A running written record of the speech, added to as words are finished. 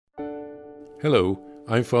Hello,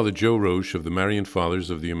 I'm Father Joe Roche of the Marian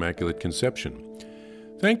Fathers of the Immaculate Conception.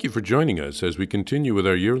 Thank you for joining us as we continue with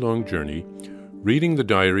our year-long journey, reading the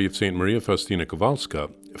diary of St. Maria Faustina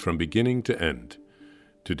Kowalska from beginning to end.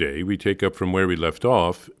 Today we take up from where we left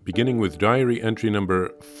off, beginning with diary entry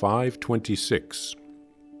number 526.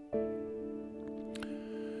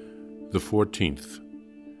 The 14th.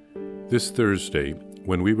 This Thursday,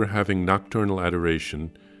 when we were having nocturnal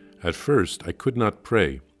adoration, at first I could not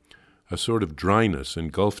pray. A sort of dryness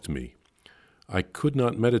engulfed me. I could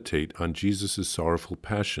not meditate on Jesus' sorrowful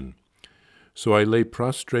passion. So I lay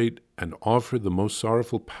prostrate and offered the most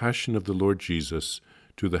sorrowful passion of the Lord Jesus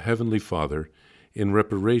to the Heavenly Father in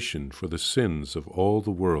reparation for the sins of all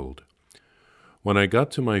the world. When I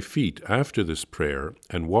got to my feet after this prayer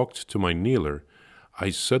and walked to my kneeler, I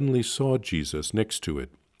suddenly saw Jesus next to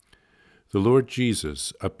it. The Lord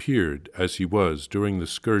Jesus appeared as he was during the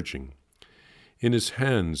scourging. In his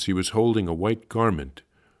hands he was holding a white garment,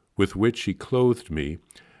 with which he clothed me,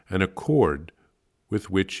 and a cord with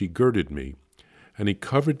which he girded me, and he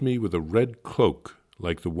covered me with a red cloak,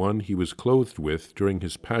 like the one he was clothed with during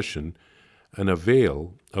his passion, and a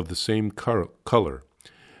veil of the same color.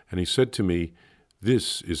 And he said to me,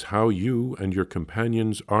 "This is how you and your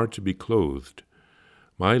companions are to be clothed.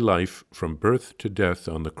 My life from birth to death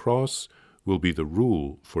on the cross will be the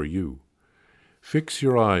rule for you. Fix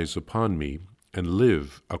your eyes upon me and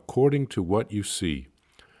live according to what you see.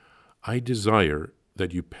 I desire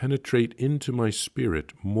that you penetrate into my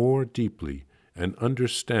spirit more deeply and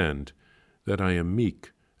understand that I am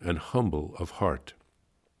meek and humble of heart."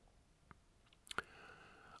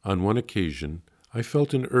 On one occasion, I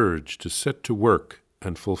felt an urge to set to work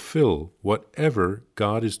and fulfill whatever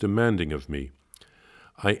God is demanding of me.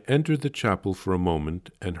 I entered the chapel for a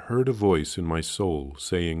moment and heard a voice in my soul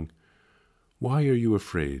saying, "Why are you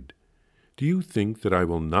afraid? Do you think that I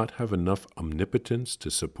will not have enough omnipotence to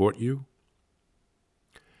support you?"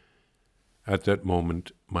 At that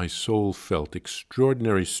moment, my soul felt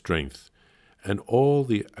extraordinary strength, and all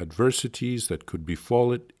the adversities that could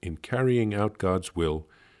befall it in carrying out God's will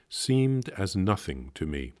seemed as nothing to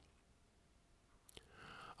me.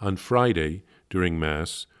 On Friday, during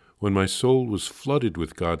Mass, when my soul was flooded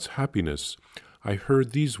with God's happiness, I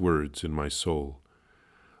heard these words in my soul: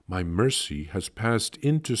 "My mercy has passed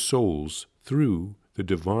into souls through the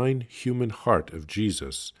divine human heart of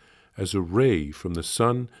Jesus, as a ray from the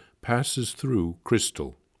sun passes through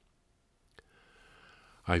crystal."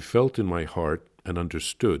 I felt in my heart and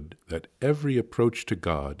understood that every approach to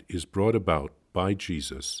God is brought about by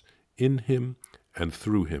Jesus, in him and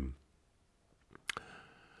through him.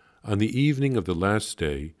 On the evening of the last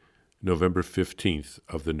day, November 15th,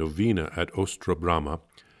 of the novena at Ostrobrama,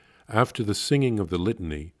 after the singing of the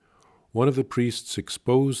litany, one of the priests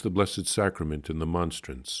exposed the Blessed Sacrament in the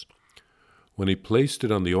monstrance. When he placed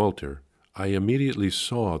it on the altar, I immediately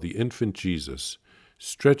saw the infant Jesus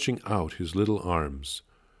stretching out his little arms,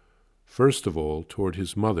 first of all toward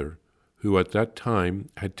his mother, who at that time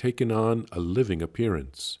had taken on a living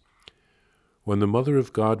appearance. When the Mother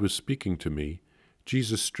of God was speaking to me,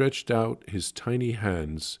 Jesus stretched out his tiny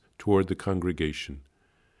hands toward the congregation.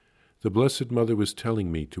 The Blessed Mother was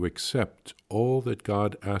telling me to accept all that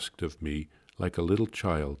God asked of me like a little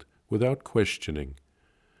child, without questioning.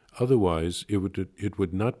 Otherwise, it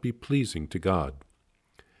would not be pleasing to God.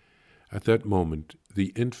 At that moment, the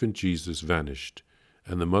infant Jesus vanished,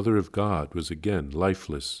 and the Mother of God was again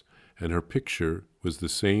lifeless, and her picture was the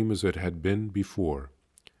same as it had been before.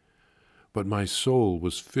 But my soul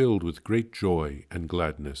was filled with great joy and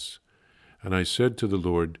gladness, and I said to the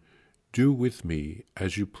Lord, "Do with me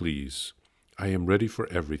as you please. I am ready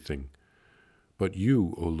for everything. But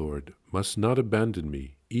you, O Lord, must not abandon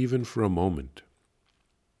me, even for a moment."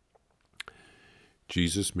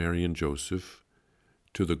 Jesus, Mary, and Joseph,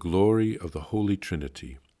 to the glory of the Holy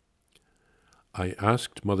Trinity. I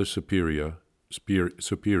asked Mother Superior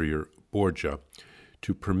Borgia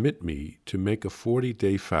to permit me to make a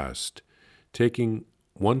 40-day fast, taking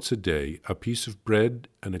once a day a piece of bread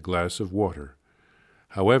and a glass of water.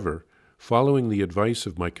 However, following the advice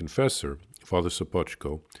of my confessor, Father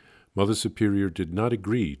Sopochko, Mother Superior did not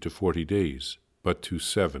agree to 40 days, but to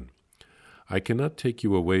 7. I cannot take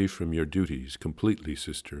you away from your duties completely,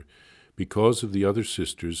 sister, because of the other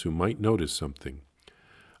sisters who might notice something.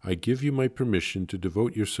 I give you my permission to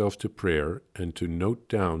devote yourself to prayer and to note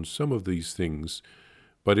down some of these things,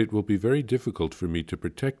 but it will be very difficult for me to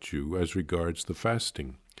protect you as regards the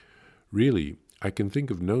fasting. Really, I can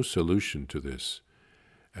think of no solution to this.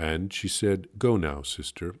 And she said, "Go now,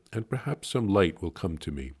 sister, and perhaps some light will come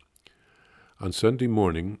to me." On Sunday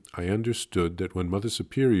morning, I understood that when Mother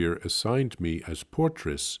Superior assigned me as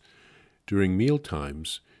portress, During meal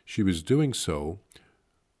times, she was doing so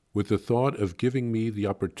with the thought of giving me the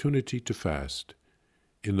opportunity to fast.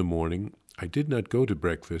 In the morning, I did not go to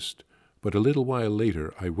breakfast, but a little while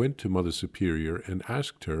later I went to Mother Superior and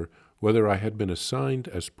asked her whether I had been assigned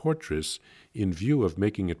as portress in view of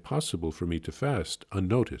making it possible for me to fast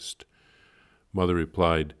unnoticed. Mother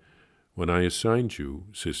replied, "When I assigned you,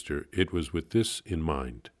 sister, it was with this in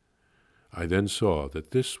mind." I then saw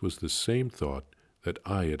that this was the same thought that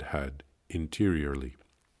I had had interiorly.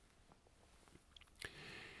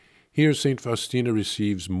 Here St. Faustina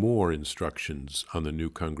receives more instructions on the new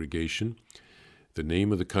congregation. The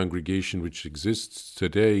name of the congregation, which exists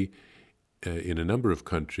today in a number of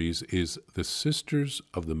countries, is the Sisters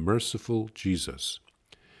of the Merciful Jesus.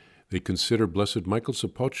 They consider Blessed Michael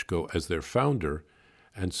Sopoćko as their founder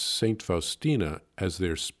and St. Faustina as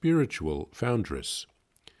their spiritual foundress.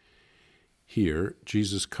 Here,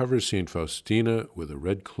 Jesus covers St. Faustina with a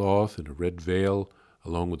red cloth and a red veil,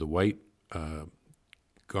 along with a white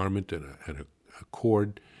garment and a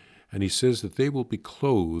cord, and he says that they will be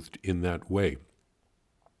clothed in that way.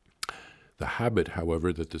 The habit,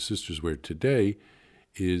 however, that the sisters wear today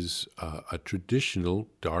is a traditional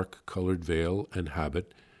dark-colored veil and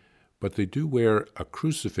habit, but they do wear a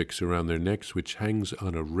crucifix around their necks which hangs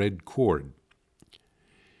on a red cord.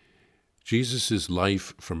 Jesus'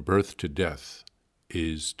 life from birth to death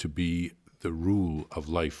is to be the rule of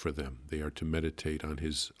life for them. They are to meditate on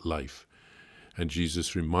his life. And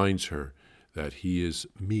Jesus reminds her that he is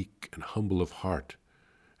meek and humble of heart,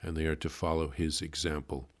 and they are to follow his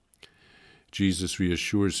example. Jesus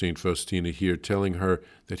reassures St. Faustina here, telling her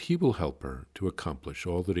that he will help her to accomplish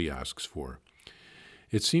all that he asks for.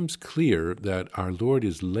 It seems clear that our Lord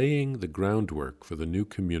is laying the groundwork for the new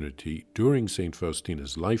community during St.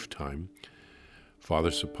 Faustina's lifetime. Father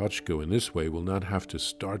Sopoćko in this way will not have to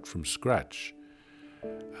start from scratch.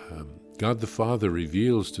 God the Father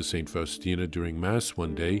reveals to St. Faustina during Mass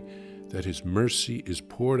one day that his mercy is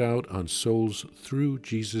poured out on souls through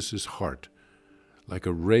Jesus' heart, like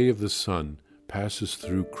a ray of the sun passes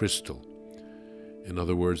through crystal. In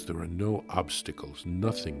other words, there are no obstacles.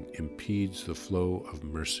 Nothing impedes the flow of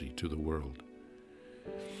mercy to the world.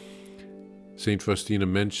 St. Faustina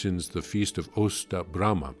mentions the feast of Osta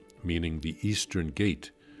Brahma, meaning the Eastern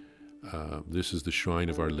Gate. This is the shrine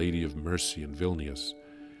of Our Lady of Mercy in Vilnius.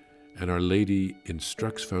 And Our Lady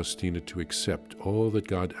instructs Faustina to accept all that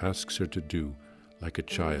God asks her to do, like a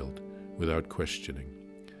child, without questioning.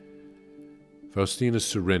 Faustina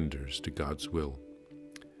surrenders to God's will.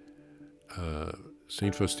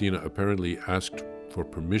 St. Faustina apparently asked for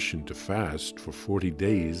permission to fast for 40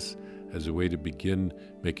 days as a way to begin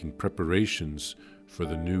making preparations for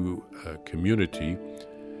the new community.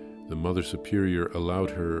 The Mother Superior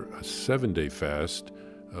allowed her a 7-day fast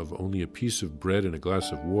of only a piece of bread and a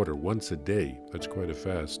glass of water once a day. That's quite a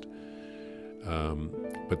fast.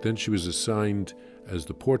 But then she was assigned as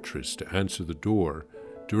the portress to answer the door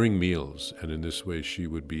during meals, and in this way she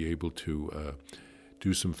would be able to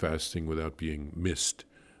do some fasting without being missed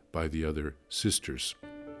by the other sisters.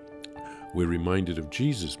 We're reminded of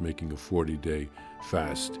Jesus making a 40-day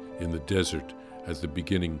fast in the desert as the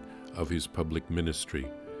beginning of his public ministry.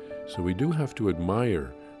 So we do have to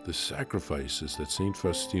admire the sacrifices that St.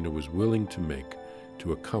 Faustina was willing to make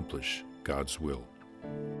to accomplish God's will.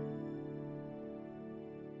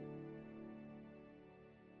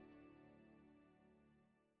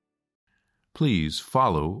 Please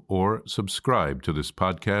follow or subscribe to this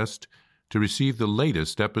podcast to receive the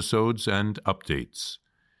latest episodes and updates.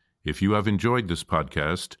 If you have enjoyed this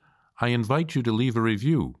podcast, I invite you to leave a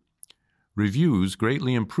review. Reviews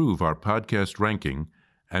greatly improve our podcast ranking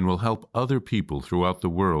and will help other people throughout the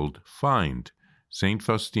world find St.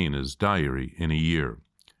 Faustina's Diary in a Year.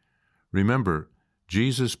 Remember,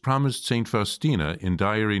 Jesus promised St. Faustina in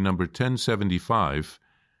Diary number 1075,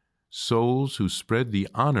 souls who spread the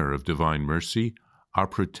honor of divine mercy are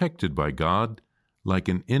protected by God like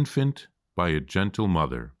an infant by a gentle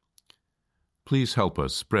mother. Please help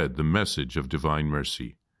us spread the message of divine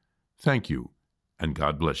mercy. Thank you, and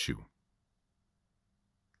God bless you.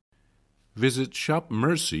 Visit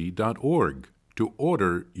shopmercy.org to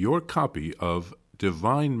order your copy of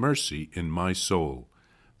Divine Mercy in My Soul,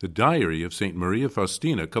 the Diary of St. Maria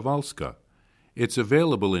Faustina Kowalska. It's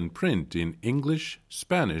available in print in English,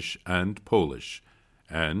 Spanish, and Polish,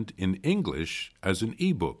 and in English as an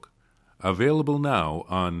e-book, available now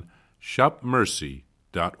on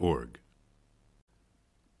shopmercy.org.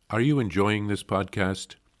 Are you enjoying this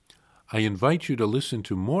podcast? I invite you to listen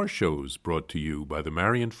to more shows brought to you by the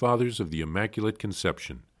Marian Fathers of the Immaculate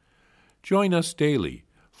Conception. Join us daily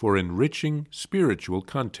for enriching spiritual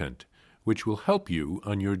content which will help you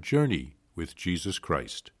on your journey with Jesus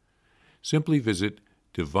Christ. Simply visit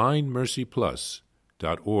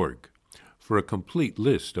DivineMercyPlus.org for a complete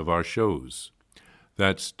list of our shows.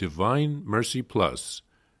 That's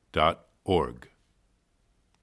DivineMercyPlus.org.